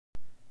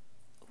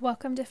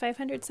Welcome to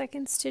 500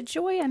 Seconds to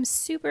Joy. I'm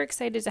super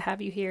excited to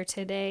have you here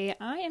today.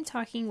 I am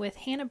talking with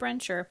Hannah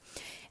Brencher,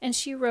 and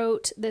she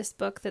wrote this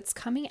book that's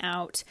coming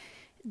out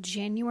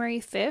January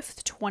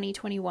 5th,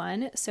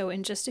 2021. So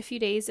in just a few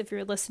days, if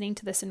you're listening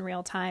to this in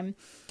real time,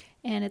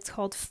 and it's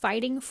called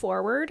Fighting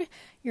Forward,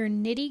 Your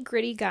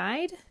Nitty-Gritty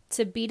Guide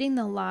to Beating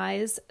the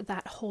Lies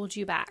That Hold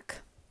You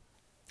Back.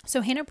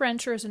 So Hannah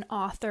Brencher is an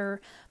author,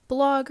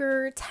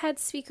 blogger, TED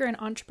speaker, and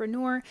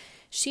entrepreneur.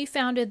 She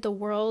founded The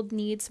World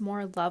Needs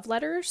More Love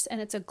Letters, and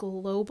it's a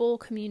global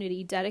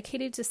community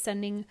dedicated to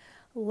sending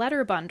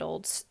letter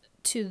bundles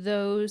to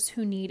those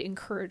who need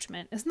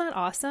encouragement. Isn't that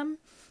awesome?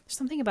 There's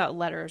something about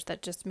letters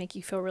that just make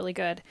you feel really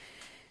good.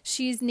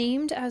 She's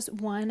named as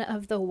one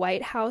of the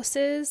White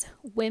House's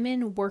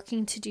Women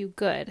Working to Do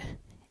Good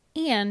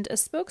and a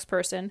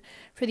spokesperson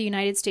for the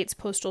United States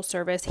Postal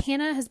Service.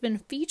 Hannah has been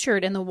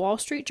featured in the Wall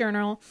Street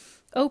Journal,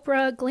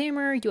 Oprah,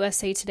 Glamour,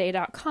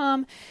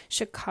 USAtoday.com,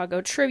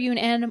 Chicago Tribune,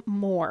 and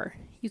more.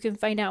 You can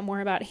find out more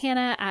about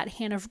Hannah at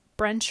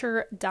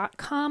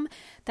hannahbrencher.com.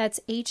 That's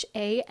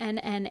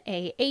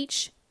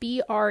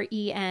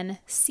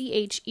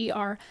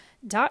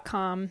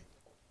HANNAHBRENCHER.com.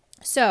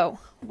 So,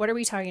 what are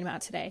we talking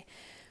about today?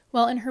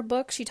 Well, in her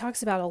book, she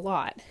talks about a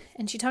lot,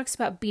 and she talks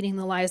about beating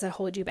the lies that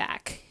hold you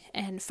back,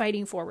 and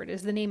Fighting Forward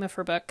is the name of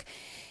her book.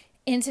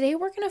 And today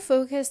we're going to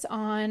focus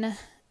on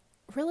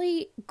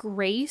really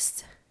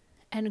grace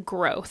and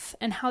growth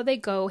and how they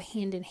go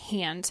hand in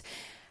hand,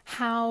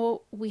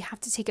 how we have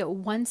to take it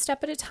one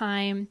step at a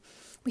time.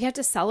 We have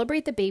to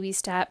celebrate the baby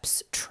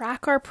steps,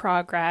 track our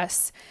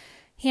progress.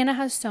 Hannah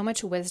has so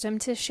much wisdom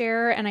to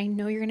share, and I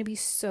know you're going to be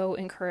so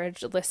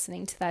encouraged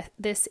listening to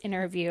this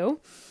interview.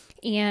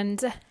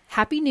 And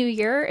Happy New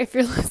Year if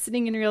you're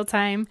listening in real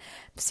time.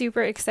 I'm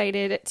super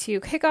excited to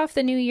kick off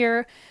the new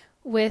year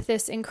with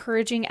this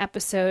encouraging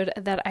episode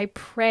that I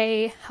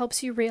pray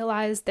helps you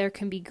realize there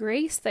can be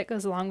grace that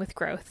goes along with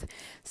growth.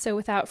 So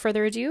without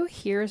further ado,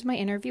 here's my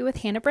interview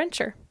with Hannah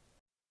Brencher.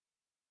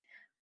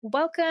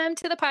 Welcome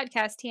to the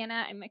podcast,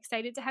 Hannah. I'm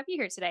excited to have you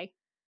here today.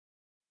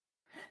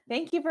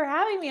 Thank you for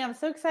having me. I'm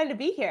so excited to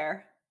be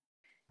here.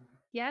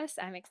 Yes,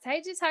 I'm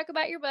excited to talk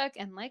about your book.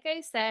 And like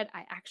I said,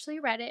 I actually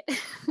read it.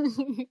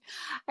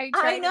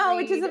 I know,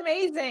 which is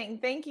amazing.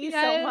 Thank you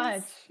so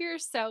much. You're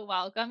so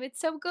welcome. It's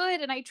so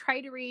good. And I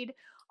try to read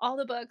all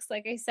the books,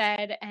 like I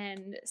said,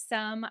 and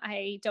some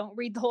I don't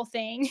read the whole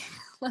thing.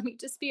 Let me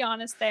just be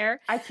honest there.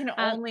 I can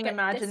only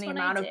imagine the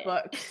amount of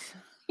books.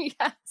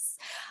 Yes.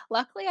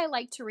 Luckily, I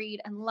like to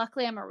read, and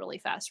luckily, I'm a really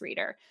fast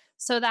reader.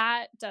 So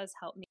that does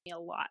help me a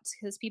lot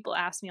because people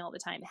ask me all the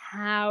time,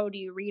 how do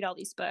you read all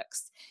these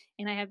books?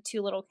 And I have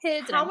 2 little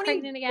kids and I'm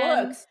pregnant again. How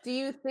many books do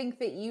you think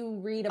that you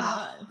read a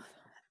month?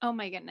 Oh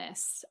my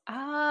goodness.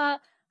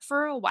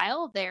 For a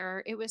while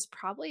there, it was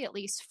probably at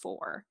least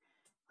 4,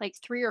 like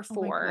 3 or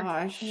 4. Oh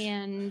my gosh.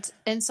 And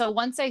so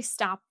once I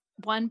stop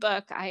one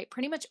book, I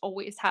pretty much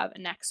always have a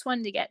next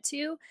one to get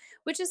to,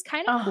 which is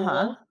kind of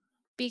cool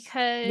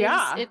because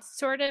it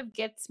sort of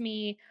gets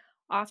me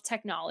off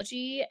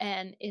technology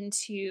and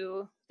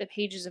into the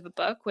pages of a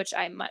book, which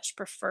I much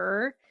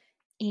prefer.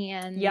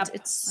 And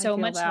it's so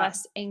much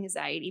less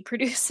anxiety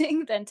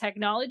producing than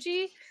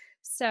technology.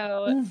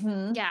 So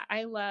yeah,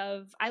 I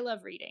love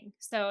reading.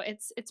 So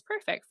it's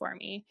perfect for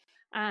me.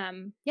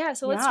 So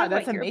let's talk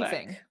about your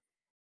amazing. book.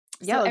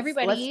 Yeah, so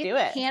everybody, let's do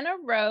it. Hannah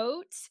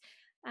wrote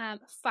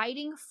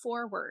Fighting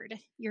Forward,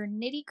 Your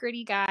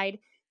Nitty-Gritty Guide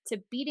to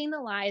Beating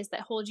the Lies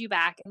That Hold You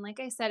Back. And like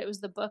I said, it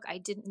was the book I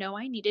didn't know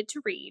I needed to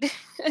read.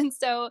 And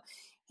so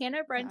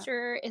Hannah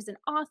Brencher is an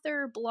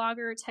author,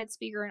 blogger, TED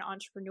speaker, and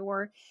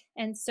entrepreneur.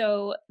 And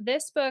so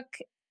this book,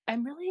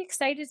 I'm really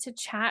excited to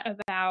chat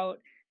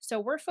about.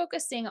 So we're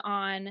focusing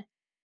on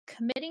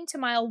committing to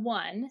mile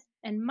 1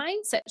 and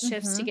mindset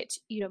shifts to get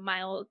you to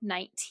mile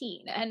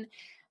 19. And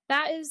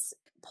that is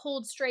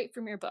pulled straight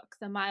from your book,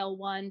 the mile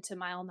 1 to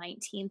mile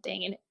 19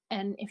 thing.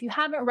 And if you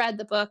haven't read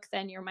the book,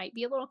 then you might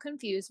be a little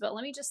confused, but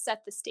let me just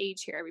set the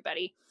stage here,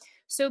 everybody.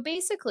 So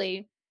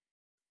basically,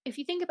 if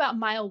you think about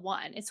mile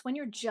 1, it's when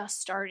you're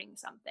just starting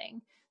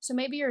something. So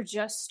maybe you're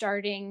just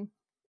starting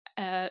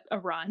a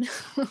run,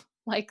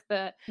 like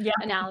the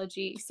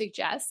analogy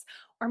suggests,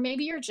 or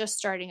maybe you're just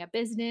starting a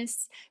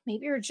business.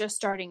 Maybe you're just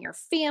starting your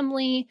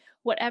family,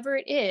 whatever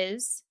it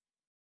is.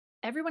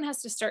 Everyone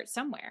has to start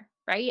somewhere,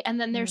 right?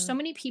 And then there's so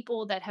many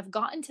people that have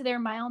gotten to their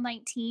mile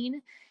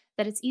 19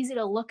 that it's easy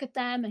to look at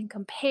them and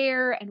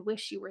compare and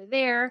wish you were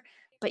there,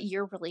 but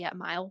you're really at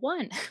mile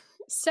 1.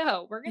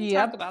 So we're going to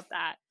talk about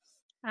that.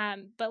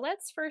 But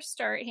let's first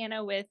start,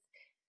 Hannah, with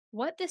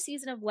what the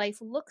season of life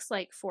looks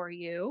like for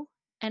you,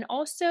 and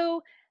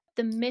also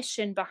the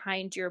mission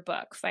behind your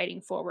book,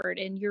 Fighting Forward,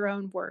 in your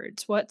own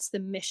words. What's the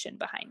mission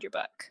behind your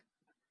book?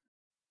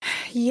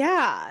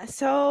 Yeah.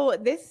 So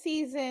this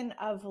season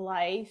of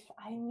life,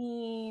 I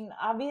mean,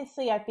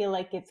 obviously I feel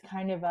like it's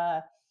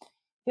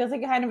feels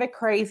like kind of a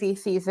crazy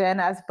season,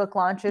 as book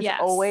launches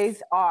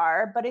always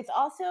are, but it's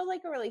also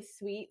like a really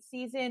sweet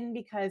season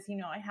because,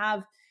 I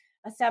have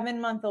a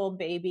 7-month-old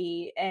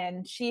baby,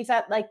 and she's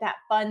at like that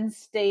fun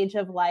stage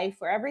of life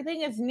where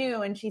everything is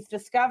new and she's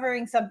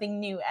discovering something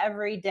new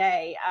every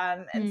day.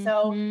 And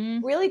so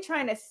Mhm. really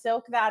trying to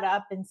soak that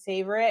up and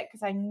savor it,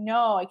 because I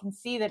know I can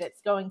see that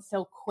it's going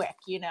so quick,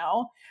 you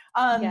know?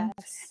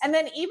 Yes. And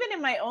then even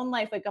in my own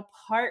life, like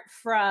apart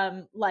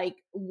from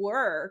like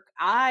work,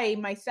 I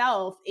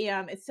myself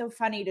am, it's so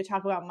funny to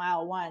talk about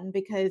mile one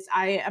because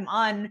I am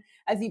on,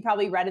 as you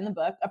probably read in the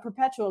book, a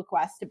perpetual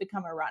quest to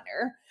become a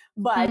runner.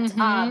 But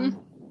Mhm.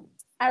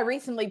 I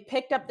recently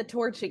picked up the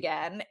torch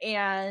again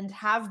and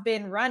have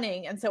been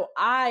running. And so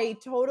I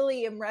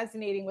totally am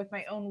resonating with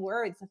my own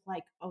words of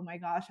like, oh my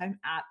gosh, I'm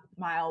at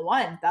mile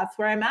one. That's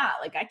where I'm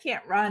at. Like, I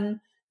can't run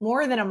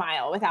more than a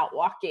mile without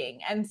walking.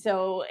 And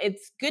so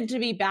it's good to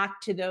be back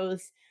to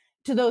those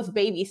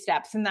baby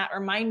steps and that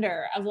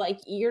reminder of like,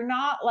 you're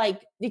not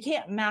like, you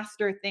can't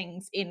master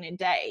things in a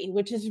day,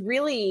 which is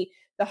really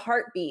the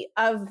heartbeat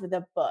of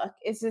the book,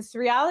 is this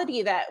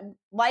reality that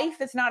life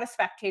is not a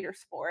spectator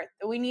sport,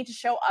 that we need to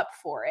show up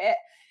for it.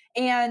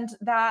 And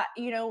that,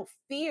 you know,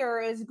 fear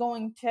is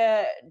going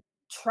to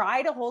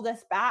try to hold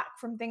us back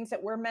from things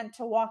that we're meant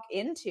to walk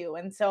into.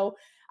 And so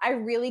I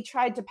really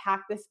tried to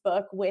pack this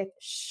book with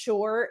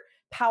short,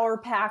 power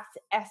packed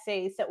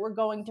essays that were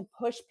going to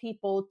push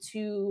people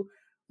to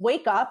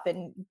wake up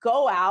and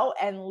go out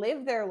and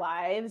live their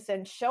lives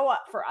and show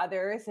up for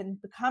others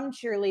and become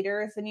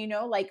cheerleaders and, you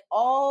know, like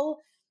all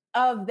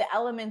of the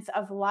elements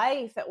of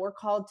life that we're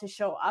called to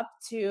show up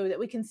to, that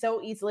we can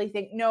so easily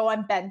think, no,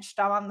 I'm benched,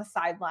 I'm on the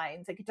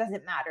sidelines, like it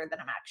doesn't matter that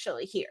I'm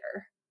actually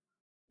here.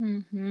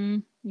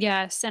 Mhm.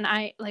 Yes, and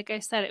like I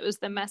said, it was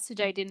the message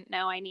I didn't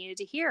know I needed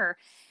to hear,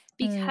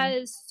 Mm.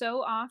 because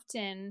so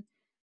often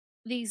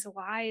these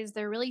lies,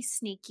 they're really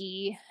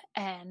sneaky,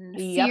 and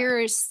Yep. fear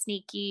is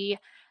sneaky,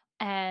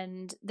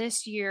 and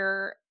this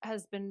year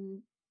has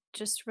been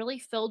just really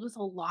filled with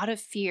a lot of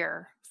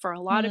fear for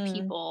a lot of Mm.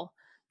 people.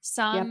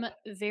 Some Yep.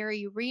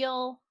 very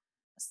real,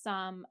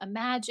 some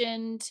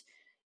imagined,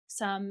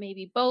 some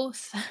maybe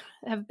both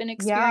have been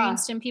Yeah.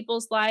 experienced in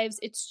people's lives.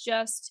 It's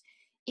just,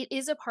 it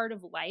is a part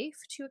of life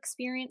to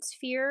experience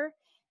fear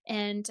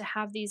and to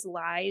have these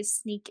lies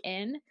sneak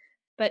in,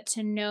 but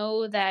to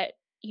know that,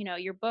 you know,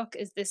 your book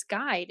is this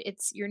guide,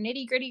 it's your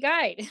nitty gritty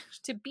guide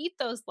to beat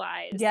those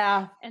lies.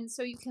 Yeah. And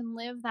so you can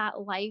live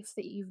that life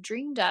that you've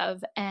dreamed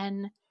of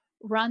and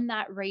run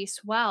that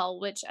race well,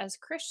 which as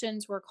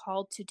Christians we're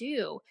called to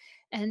do.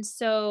 And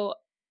so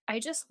I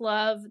just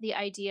love the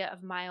idea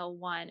of mile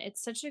one.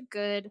 It's such a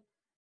good,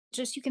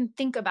 just you can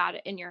think about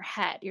it in your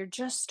head. You're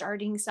just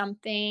starting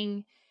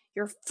something,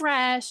 you're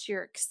fresh,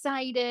 you're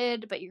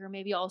excited, but you're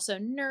maybe also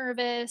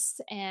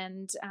nervous.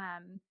 And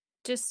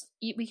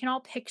we can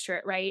all picture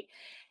it, right?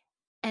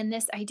 And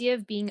this idea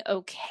of being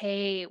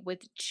okay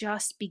with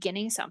just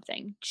beginning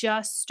something,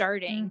 just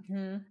starting.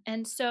 Hmm.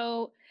 And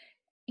so,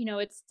 you know,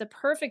 it's the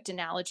perfect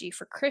analogy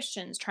for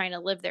Christians trying to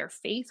live their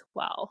faith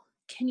well.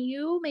 Can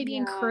you maybe Yeah.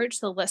 encourage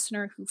the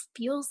listener who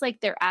feels like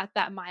they're at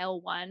that mile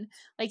one?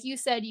 Like you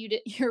said,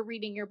 you're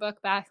reading your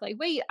book back, like,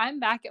 wait, I'm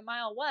back at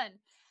mile one.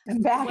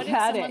 I'm back What if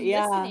at it. someone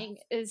Yeah. listening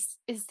is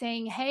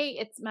saying, hey,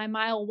 it's my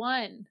mile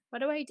one? What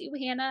do I do,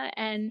 Hannah?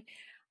 And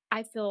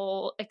I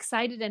feel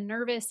excited and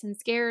nervous and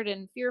scared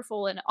and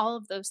fearful and all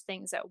of those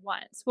things at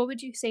once. What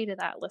would you say to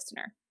that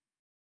listener?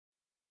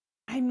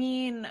 I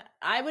mean,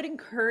 I would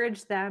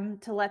encourage them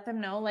to let them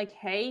know, like,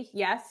 hey,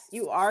 yes,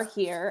 you are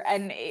here.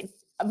 And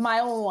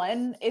mile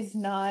one is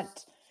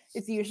not,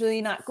 it's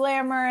usually not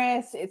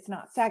glamorous. It's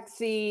not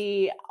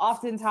sexy.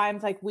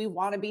 Oftentimes, like, we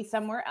want to be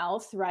somewhere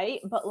else, right?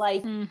 But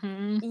like,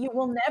 Mhm. you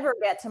will never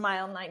get to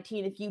mile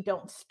 19 if you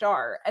don't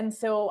start. And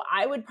so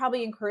I would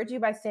probably encourage you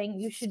by saying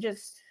you should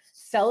just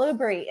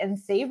celebrate and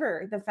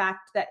savor the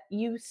fact that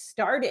you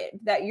started,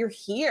 that you're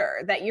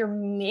here, that you're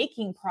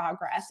making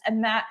progress,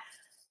 and that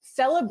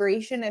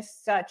celebration is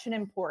such an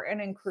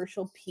important and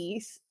crucial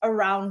piece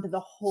around the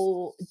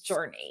whole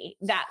journey,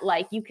 that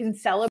like you can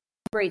celebrate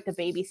the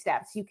baby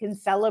steps, you can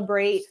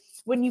celebrate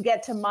when you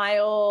get to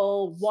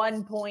mile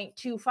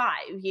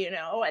 1.25, you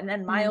know, and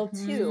then mile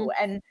 2. Mhm.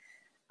 And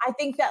I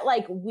think that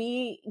like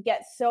we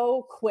get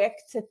so quick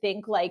to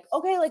think like,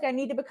 okay, like I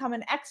need to become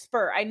an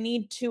expert, I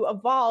need to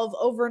evolve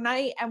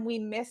overnight, and we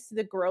miss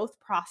the growth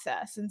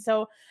process. And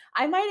so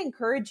I might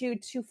encourage you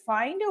to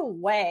find a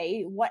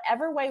way,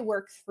 whatever way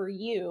works for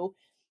you,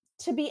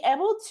 to be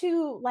able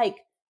to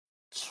like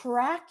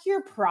track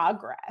your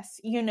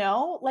progress, you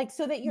know, like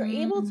so that you're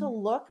able to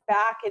Mm. look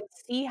back and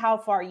see how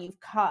far you've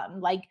come.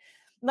 Like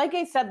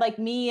I said, like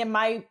me and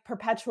my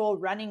perpetual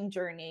running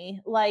journey,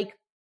 like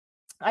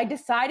I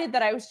decided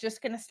that I was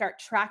just going to start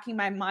tracking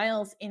my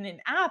miles in an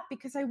app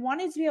because I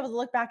wanted to be able to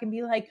look back and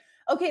be like,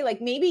 okay,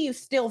 like maybe you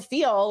still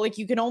feel like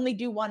you can only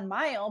do 1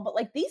 mile, but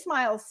like these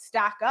miles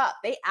stack up,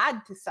 they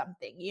add to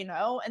something, you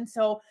know? And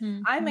so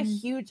I'm a Mhm.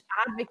 huge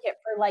advocate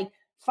for like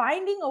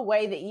finding a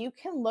way that you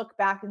can look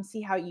back and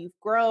see how you've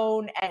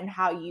grown and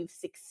how you've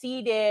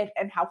succeeded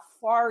and how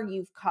far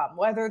you've come,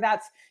 whether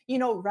that's,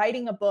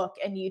 writing a book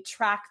and you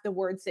track the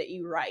words that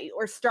you write,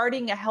 or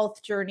starting a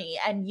health journey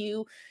and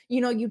you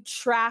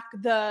track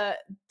the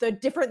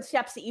different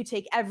steps that you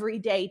take every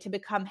day to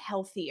become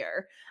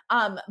healthier.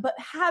 But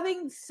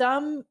having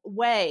some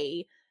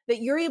way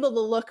that you're able to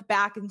look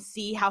back and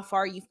see how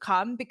far you've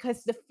come,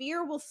 because the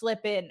fear will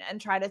slip in and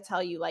try to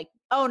tell you like,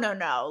 oh,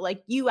 no,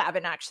 like you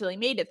haven't actually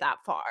made it that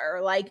far.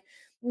 Or, like,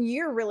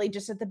 you're really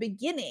just at the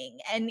beginning.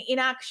 And in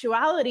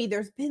actuality,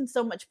 there's been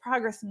so much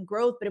progress and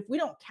growth, but if we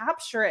don't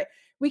capture it,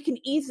 we can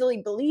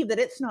easily believe that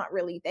it's not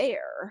really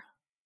there.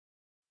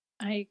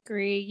 I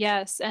agree.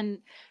 Yes,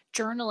 and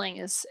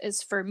journaling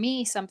is for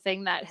me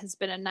something that has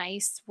been a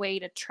nice way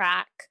to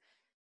track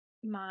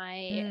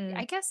my, Mm,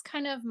 I guess,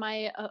 kind of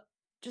my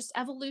just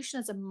evolution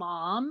as a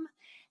mom,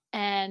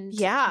 and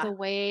yeah, the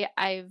way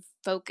I've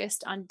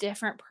focused on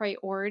different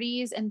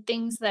priorities and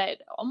things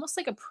that almost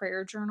like a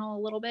prayer journal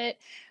a little bit,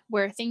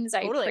 where things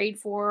I totally. prayed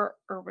for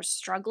or was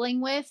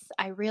struggling with,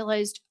 I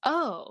realized,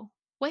 oh,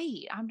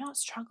 wait, I'm not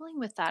struggling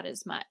with that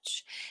as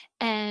much.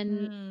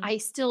 And Mm, I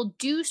still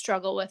do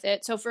struggle with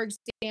it. So, for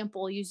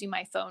example, using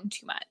my phone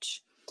too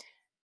much.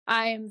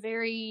 I am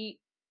very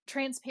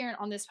transparent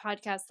on this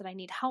podcast that I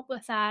need help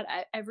with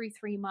that. Every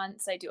 3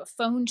 months, I do a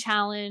phone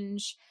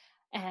challenge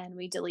and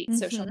we delete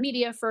social mhm.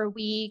 media for a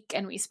week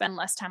and we spend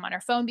less time on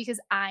our phone because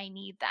I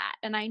need that.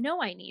 And I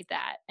know I need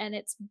that. And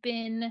it's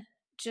been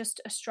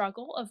just a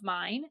struggle of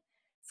mine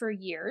for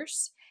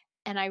years.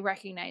 And I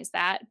recognize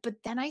that.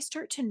 But then I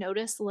start to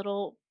notice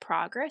little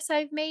progress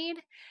I've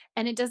made.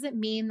 And it doesn't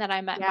mean that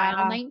I'm at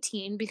mile Yeah,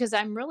 19 because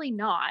I'm really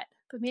not.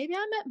 But maybe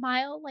I'm at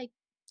mile like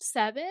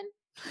 7,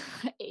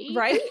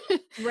 8. right,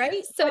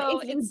 right. But So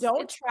if you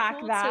don't it's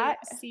track cool to that,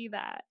 see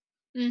that.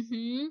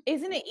 Mhm.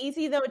 isn't it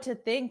easy though to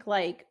think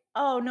like,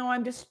 "Oh, no,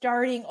 I'm just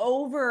starting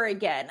over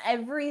again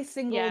every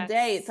single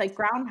day." It's Yes. like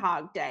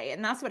Groundhog Day,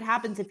 and that's what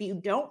happens if you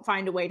don't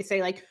find a way to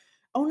say like,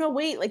 "Oh, no,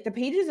 wait, like the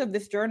pages of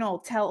this journal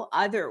tell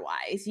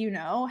otherwise,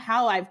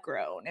 how I've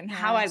grown and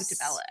how I've Yes.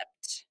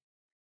 developed."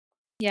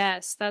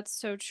 Yes, that's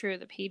so true.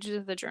 The pages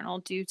of the journal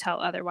do tell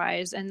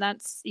otherwise, and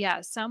that's,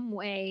 yeah, some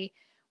way,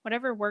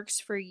 whatever works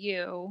for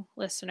you,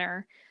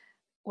 listener,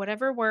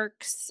 whatever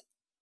works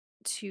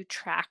to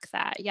track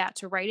that. Yeah,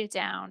 to write it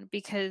down,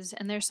 because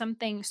and there's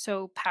something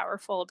so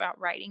powerful about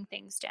writing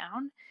things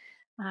down.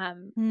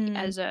 Um,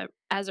 Hmm.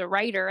 as a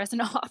writer, as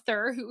an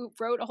author who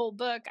wrote a whole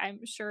book,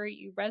 I'm sure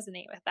you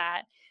resonate with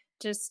that.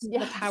 Just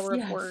the Yes, power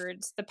of yes.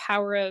 words, the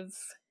power of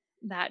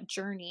that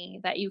journey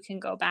that you can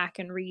go back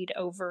and read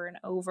over and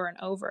over and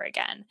over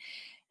again.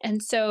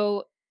 And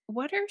so,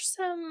 what are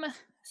some,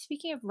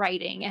 speaking of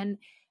writing, and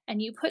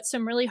you put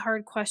some really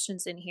hard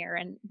questions in here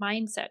and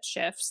mindset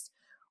shifts,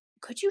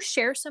 could you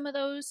share some of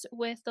those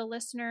with the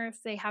listener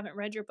if they haven't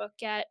read your book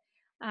yet?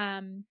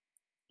 Um,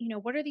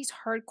 what are these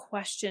hard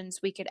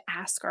questions we could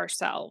ask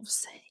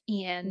ourselves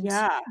and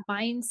Yeah.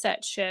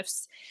 mindset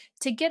shifts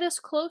to get us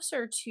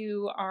closer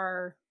to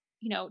our,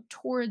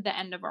 toward the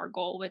end of our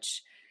goal,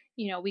 which,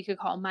 we could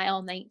call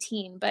mile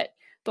 19. But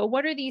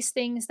what are these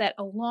things that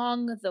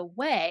along the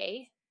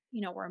way,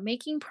 we're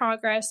making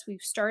progress.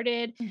 We've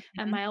started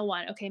at Mhm. mile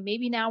 1. Okay,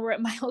 maybe now we're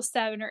at mile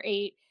 7 or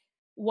 8.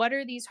 What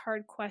are these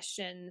hard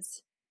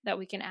questions that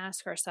we can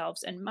ask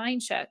ourselves, and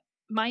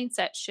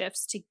mindset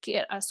shifts to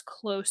get us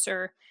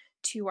closer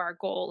to our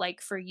goal?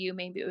 Like for you,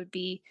 maybe it would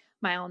be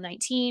mile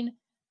 19,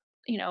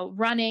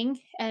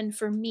 running. And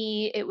for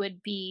me, it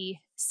would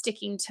be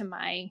sticking to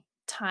my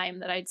time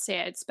that I'd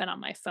say I'd spend on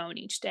my phone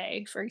each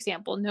day. For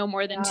example, no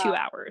more than Yeah. 2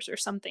 hours or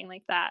something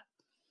like that.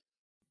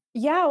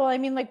 Yeah, well, I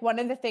mean, like one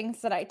of the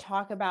things that I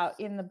talk about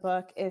in the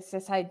book is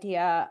this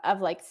idea of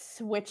like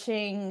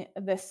switching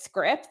the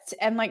script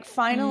and like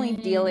finally Mm,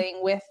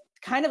 dealing with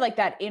kind of like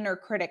that inner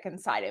critic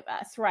inside of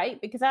us,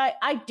 right? Because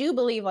I do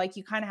believe like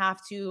you kind of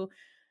have to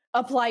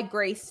apply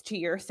grace to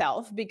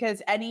yourself,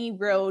 because any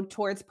road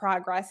towards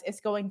progress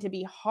is going to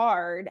be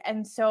hard.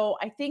 And so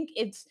I think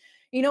it's,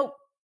 you know,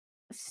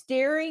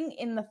 staring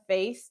in the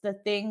face the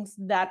things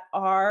that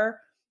are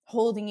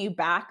holding you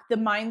back, the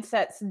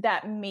mindsets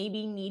that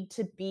maybe need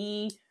to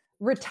be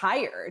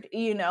retired,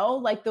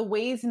 like the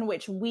ways in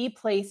which we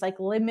place like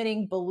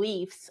limiting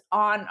beliefs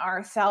on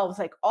ourselves,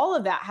 like all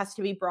of that has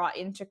to be brought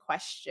into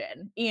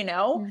question.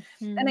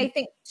 And I mhm.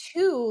 think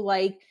too,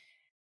 like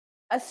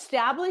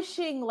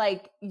establishing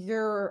like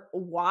your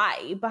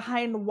why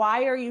behind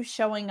why are you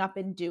showing up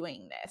and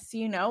doing this.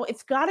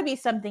 It's got to be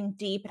something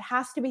deep, it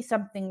has to be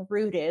something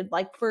rooted.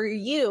 Like for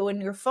you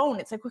and your phone,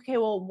 it's like, okay,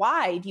 well,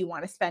 why do you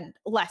want to spend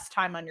less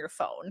time on your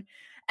phone?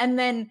 And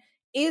then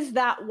is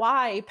that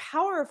why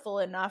powerful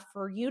enough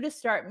for you to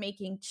start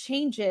making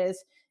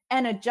changes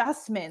and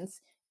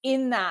adjustments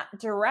in that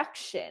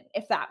direction,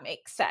 if that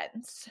makes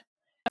sense?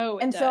 Oh,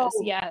 it And so does.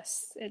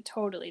 Yes, it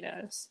totally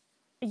does.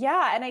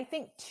 yeah, and I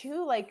think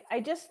too, like, I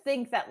just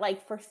think that,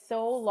 like, for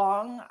so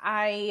long,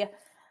 I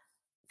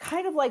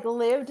kind of like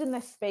lived in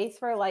this space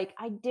where, like,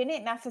 I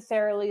didn't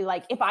necessarily,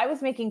 like, if I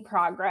was making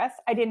progress,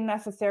 I didn't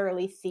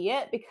necessarily see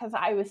it because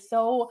I was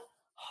so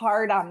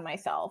hard on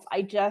myself.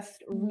 I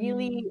just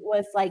really Mm.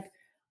 was like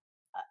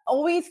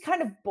always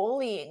kind of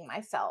bullying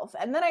myself.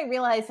 And then I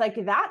realized like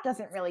that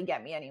doesn't really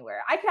get me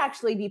anywhere. I could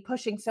actually be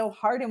pushing so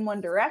hard in one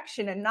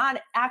direction and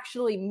not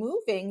actually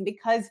moving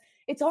because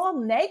it's all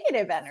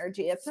negative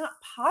energy. It's not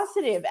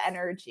positive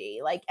energy.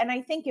 Like, and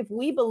I think if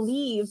we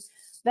believe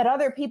that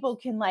other people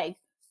can like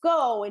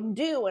go and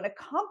do and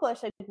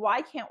accomplish, like,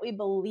 why can't we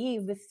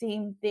believe the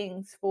same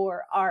things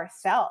for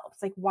ourselves?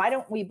 Like, why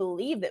don't we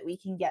believe that we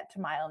can get to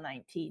mile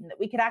 19, that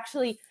we could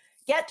actually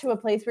get to a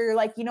place where you're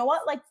like, you know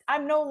what, like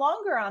I'm no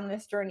longer on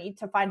this journey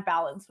to find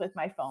balance with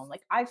my phone.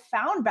 Like I've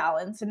found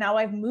balance and now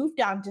I've moved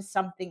on to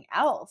something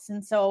else.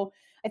 And so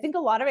I think a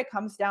lot of it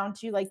comes down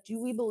to like, do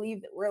we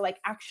believe that we're like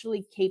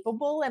actually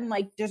capable and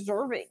like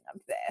deserving of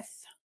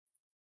this?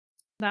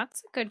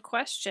 That's a good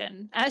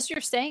question. As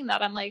you're saying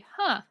that, I'm like,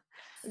 huh,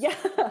 Yeah.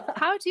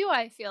 how do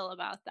I feel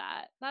about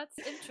that? That's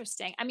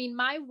interesting. I mean,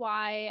 my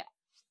why,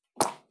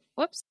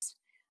 whoops,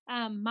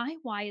 my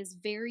why is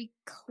very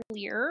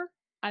clear.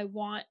 I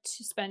want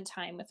to spend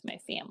time with my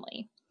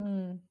family.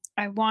 Mm,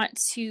 I want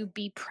to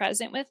be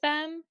present with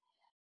them,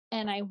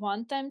 and I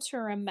want them to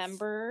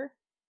remember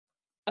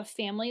a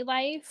family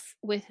life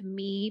with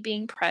me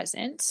being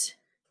present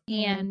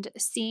mm. and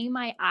seeing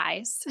my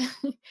eyes,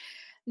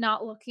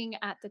 not looking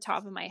at the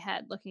top of my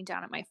head, looking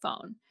down at my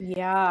phone.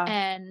 Yeah.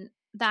 And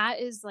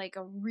that is like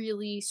a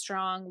really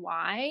strong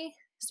why.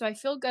 So I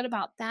feel good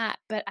about that.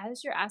 But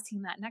as you're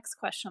asking that next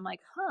question, I'm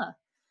like, huh,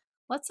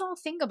 let's all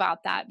think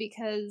about that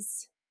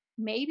because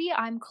maybe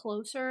I'm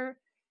closer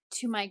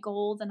to my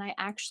goal than I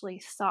actually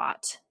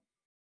thought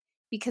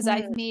because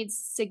I've Mm. made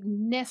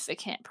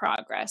significant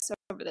progress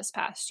over this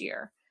past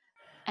year.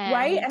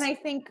 Right, And and I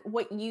think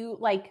what you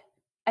like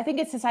I think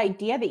it's this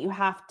idea that you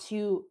have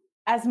to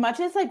as much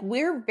as, like,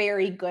 we're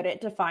very good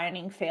at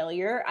defining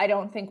failure, I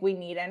don't think we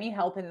need any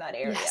help in that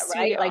area, yes,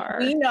 right? we Like,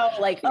 we are. know,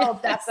 like, "Oh,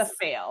 that's a Yes.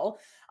 fail."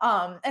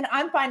 And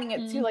I'm finding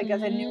it too, like,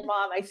 as a new Mhm.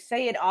 mom, I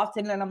say it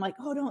often, and I'm like,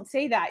 "Oh, don't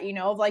say that,"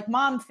 like,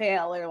 "Mom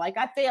fail," or like,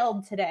 "I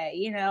failed today,"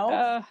 you know?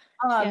 Ugh,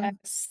 Um,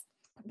 yes.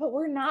 but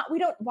we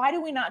don't why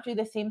do we not do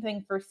the same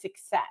thing for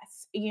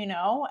success, you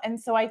know?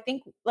 And so I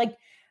think like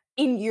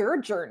in your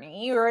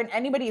journey or in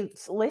anybody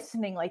that's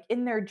listening, like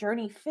in their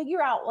journey,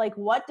 figure out like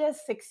what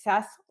does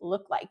success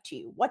look like to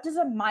you? What does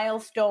a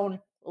milestone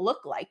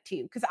look like to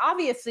you? Because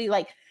obviously,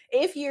 like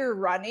if you're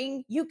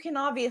running, you can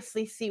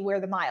obviously see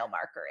where the mile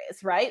marker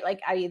is, right? Like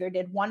I either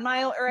did 1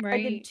 mile or I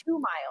did Right. 2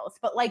 miles.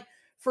 But like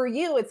for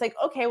you, it's like,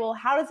 okay, well,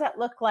 how does that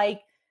look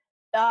like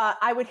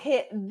I would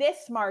hit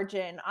this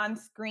margin on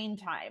screen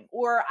time,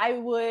 or I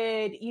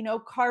would,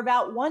 carve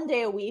out 1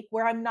 day a week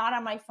where I'm not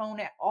on my phone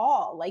at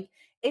all. Like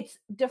it's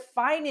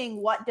defining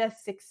what does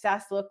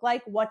success look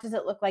like? What does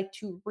it look like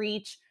to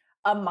reach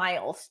a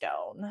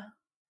milestone?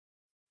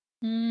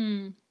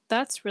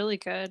 That's really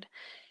good.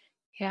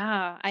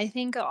 Yeah, I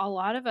think a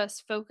lot of us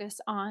focus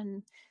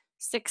on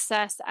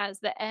success as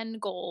the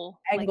end goal,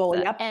 End like goal.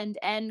 the Yep.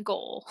 end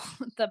goal,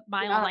 the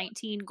mile Yeah.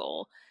 19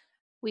 goal.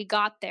 We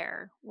got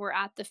there. We're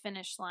at the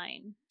finish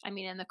line. I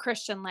mean, in the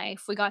Christian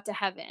life, we got to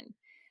heaven.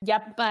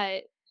 Yep.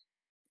 But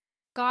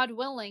God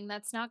willing,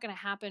 that's not going to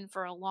happen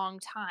for a long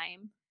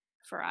time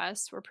for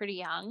us. We're pretty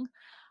young.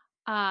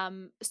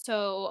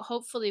 So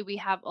hopefully we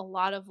have a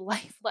lot of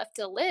life left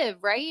to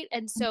live, right?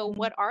 And so Mhm.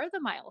 what are the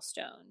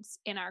milestones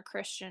in our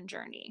Christian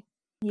journey?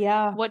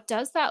 Yeah. What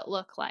does that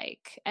look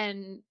like?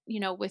 And,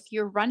 with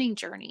your running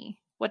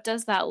journey, what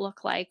does that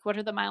look like? What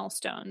are the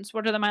milestones?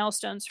 What are the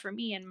milestones for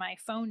me in my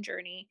phone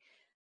journey?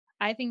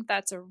 I think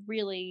that's a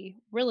really,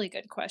 really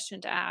good question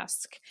to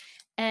ask.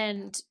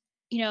 And,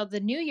 the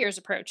new year's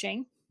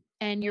approaching,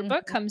 and your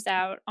book Mhm. comes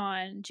out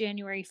on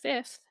January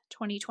 5th,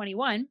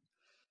 2021.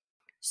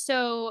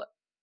 So,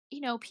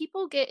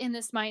 people get in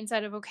this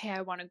mindset of, okay,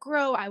 I want to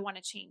grow, I want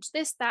to change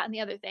this, that, and the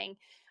other thing.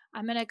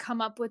 I'm going to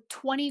come up with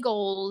 20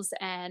 goals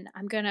and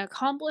I'm going to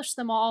accomplish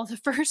them all the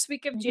first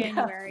week of Yeah.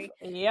 January.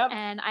 Yep.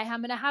 And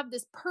I'm going to have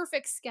this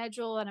perfect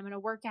schedule and I'm going to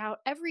work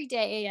out every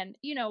day and,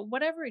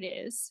 whatever it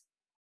is,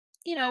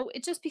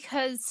 it just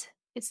because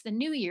it's the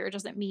new year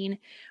doesn't mean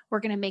we're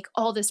going to make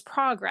all this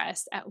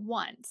progress at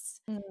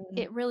once. Mm.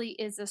 It really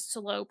is a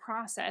slow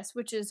process,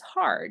 which is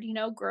hard.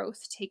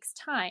 Growth takes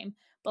time.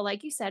 But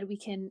like you said, we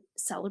can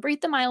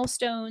celebrate the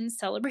milestones,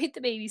 celebrate the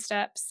baby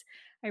steps.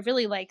 I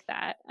really like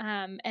that.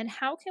 And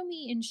how can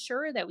we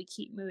ensure that we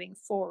keep moving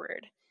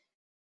forward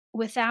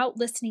without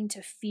listening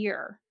to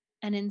fear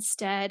and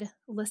instead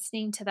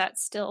listening to that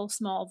still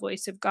small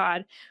voice of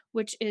God,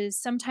 which is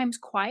sometimes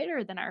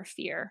quieter than our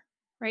fear,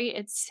 right?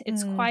 It's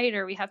Mm.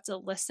 quieter. We have to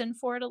listen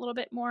for it a little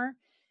bit more.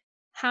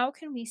 How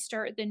can we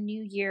start the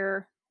new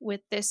year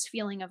with this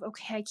feeling of,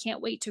 okay, I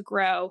can't wait to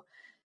grow,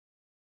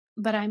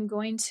 but I'm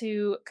going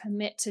to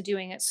commit to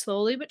doing it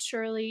slowly but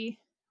surely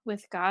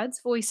with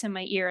God's voice in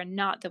my ear and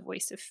not the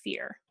voice of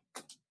fear.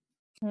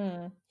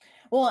 Hmm.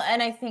 Well,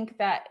 and I think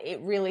that it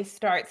really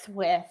starts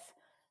with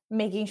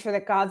making sure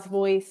that God's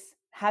voice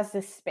has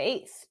the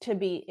space to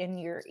be in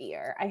your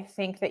ear. I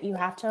think that you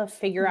have to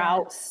figure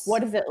out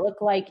what Yes. does it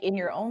look like in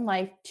your own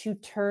life to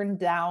turn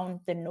down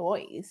the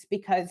noise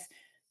because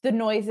the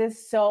noise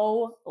is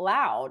so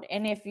loud.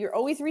 And if you're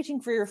always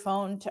reaching for your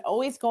phone, to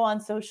always go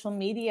on social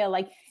media,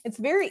 like it's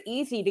very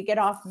easy to get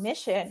off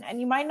mission, and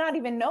you might not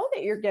even know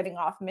that you're getting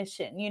off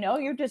mission.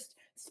 You're just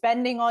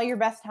spending all your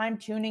best time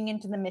tuning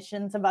into the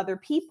missions of other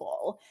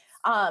people.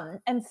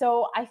 And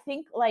so I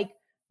think, like,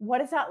 what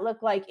does that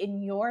look like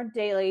in your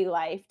daily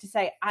life to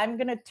say, I'm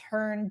going to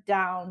turn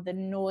down the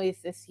noise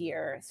this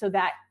year so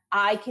that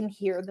I can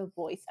hear the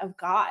voice of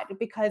God?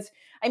 Because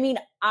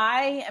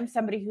I am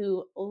somebody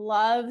who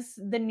loves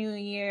the new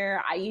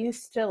year. I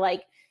used to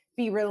like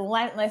be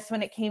relentless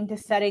when it came to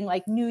setting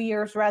like New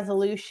Year's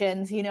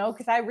resolutions,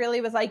 because I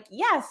really was like,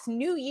 yes,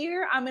 new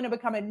year, I'm going to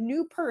become a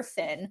new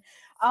person.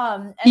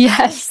 And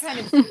yes, kind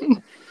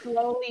of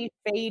slowly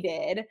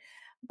faded.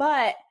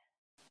 But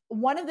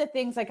one of the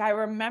things, like, I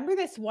remember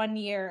this one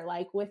year,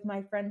 like with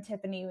my friend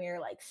Tiffany, we were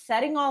like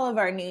setting all of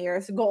our New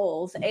Year's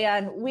goals,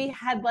 and we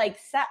had like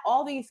set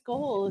all these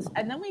goals.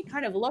 And then we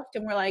kind of looked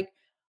and we're like,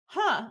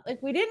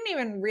 like we didn't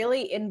even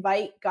really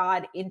invite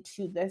God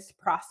into this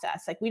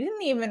process. Like we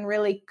didn't even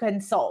really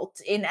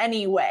consult in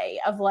any way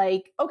of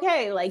like,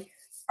 okay, like,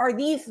 are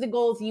these the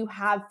goals you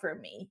have for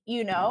me?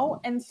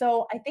 And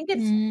so I think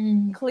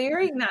it's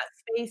clearing that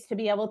space to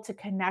be able to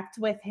connect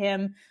with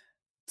him,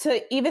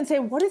 to even say,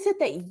 what is it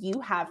that you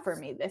have for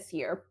me this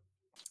year?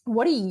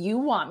 What do you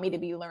want me to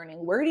be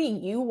learning? Where do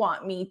you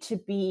want me to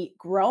be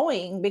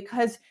growing?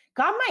 Because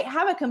God might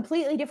have a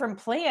completely different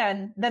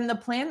plan than the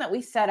plan that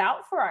we set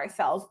out for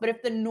ourselves. But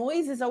if the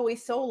noise is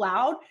always so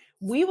loud,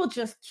 we will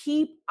just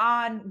keep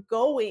on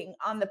going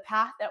on the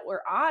path that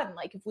we're on,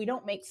 like if we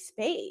don't make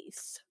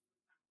space.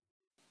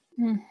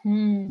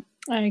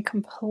 I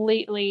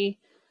completely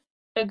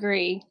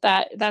agree.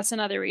 That's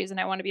another reason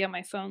I want to be on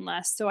my phone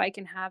less, so I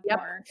can have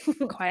more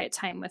quiet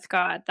time with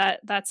God.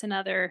 That's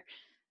another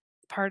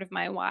part of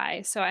my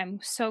why. So I'm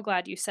so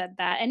glad you said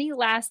that. Any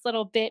last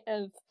little bit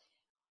of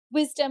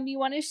wisdom you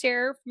want to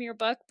share from your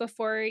book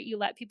before you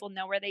let people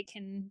know where they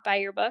can buy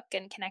your book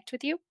and connect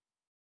with you?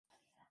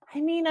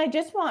 I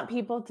just want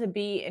people to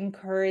be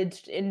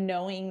encouraged in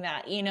knowing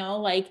that,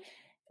 like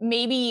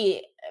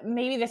maybe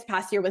this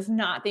past year was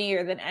not the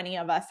year that any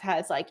of us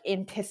has like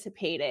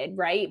anticipated,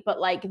 right? But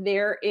like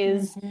there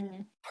is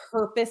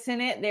purpose in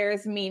it.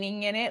 There's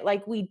meaning in it.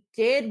 Like we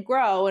did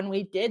grow and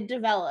we did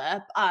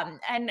develop.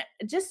 And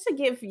just to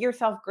give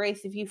yourself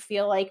grace if you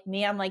feel like,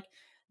 man, like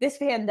this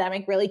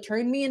pandemic really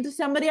turned me into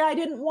somebody I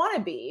didn't want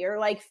to be, or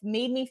like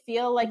made me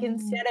feel like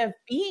instead of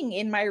being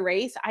in my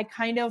race, I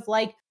kind of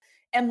like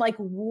am like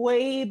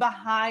way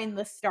behind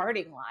the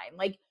starting line.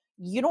 Like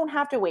you don't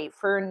have to wait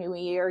for a new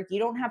year. You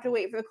don't have to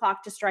wait for the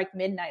clock to strike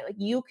midnight. Like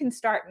you can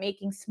start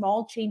making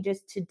small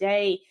changes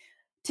today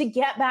to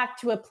get back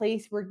to a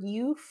place where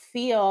you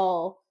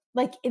feel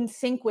like in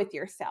sync with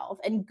yourself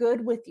and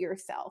good with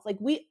yourself. Like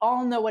we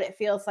all know what it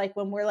feels like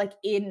when we're like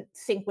in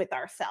sync with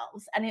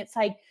ourselves. And it's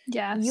like,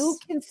 you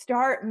can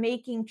start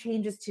making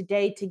changes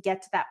today to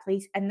get to that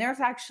place. And there's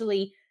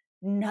actually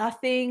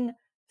nothing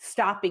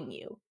stopping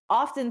you.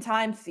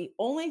 Oftentimes the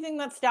only thing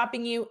that's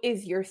stopping you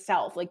is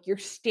yourself. Like you're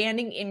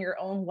standing in your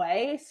own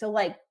way. So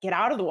like get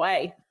out of the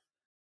way.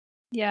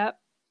 Yep.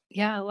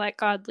 Yeah. Let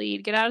God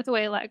lead. Get out of the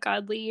way. Let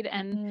God lead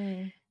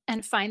and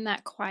find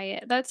that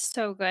quiet. That's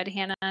so good,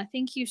 Hannah.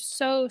 Thank you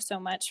so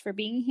much for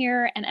being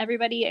here. And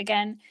everybody,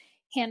 again,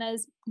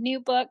 Hannah's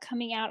new book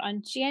coming out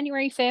on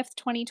January 5th,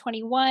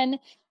 2021,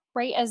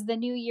 right as the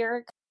new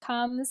year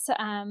comes.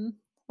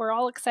 We're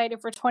all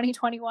excited for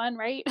 2021,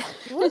 right?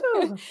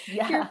 Woo,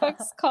 yeah. Your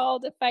book's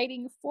called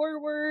Fighting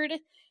Forward.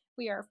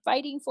 We are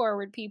fighting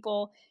forward,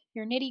 people.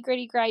 Your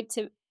nitty-gritty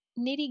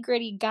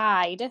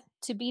guide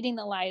to beating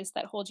the lies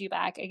that hold you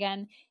back.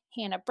 Again,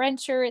 Hannah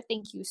Brencher,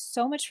 thank you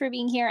so much for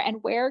being here.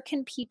 And where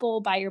can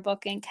people buy your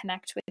book and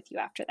connect with you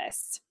after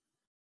this?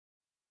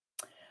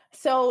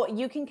 So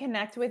you can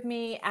connect with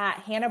me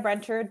at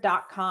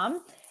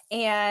hannahbrencher.com.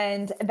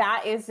 And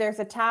there's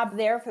a tab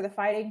there for the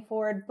Fighting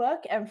Forward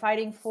book, and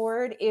Fighting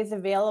Forward is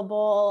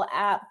available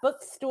at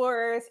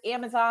bookstores,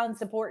 Amazon.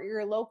 Support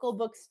your local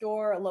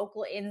bookstore,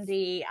 local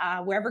indie,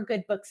 wherever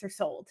good books are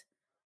sold.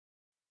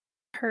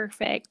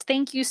 Perfect.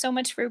 Thank you so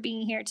much for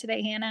being here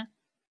today, Hannah.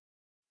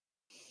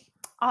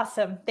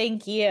 Awesome.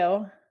 Thank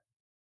you.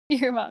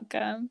 You're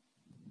welcome.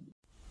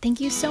 Thank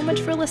you so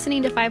much for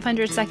listening to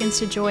 500 Seconds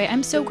to Joy.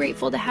 I'm so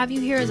grateful to have you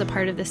here as a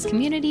part of this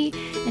community.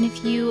 And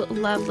if you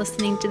love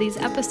listening to these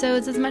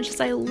episodes as much as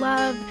I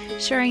love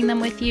sharing them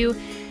with you,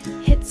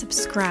 hit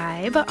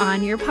subscribe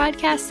on your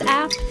podcast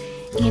app.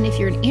 And if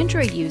you're an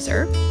Android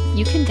user,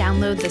 you can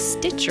download the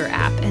Stitcher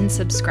app and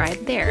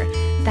subscribe there.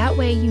 That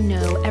way you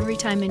know every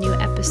time a new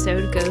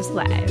episode goes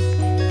live.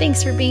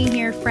 Thanks for being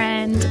here,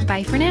 friend.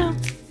 Bye for now.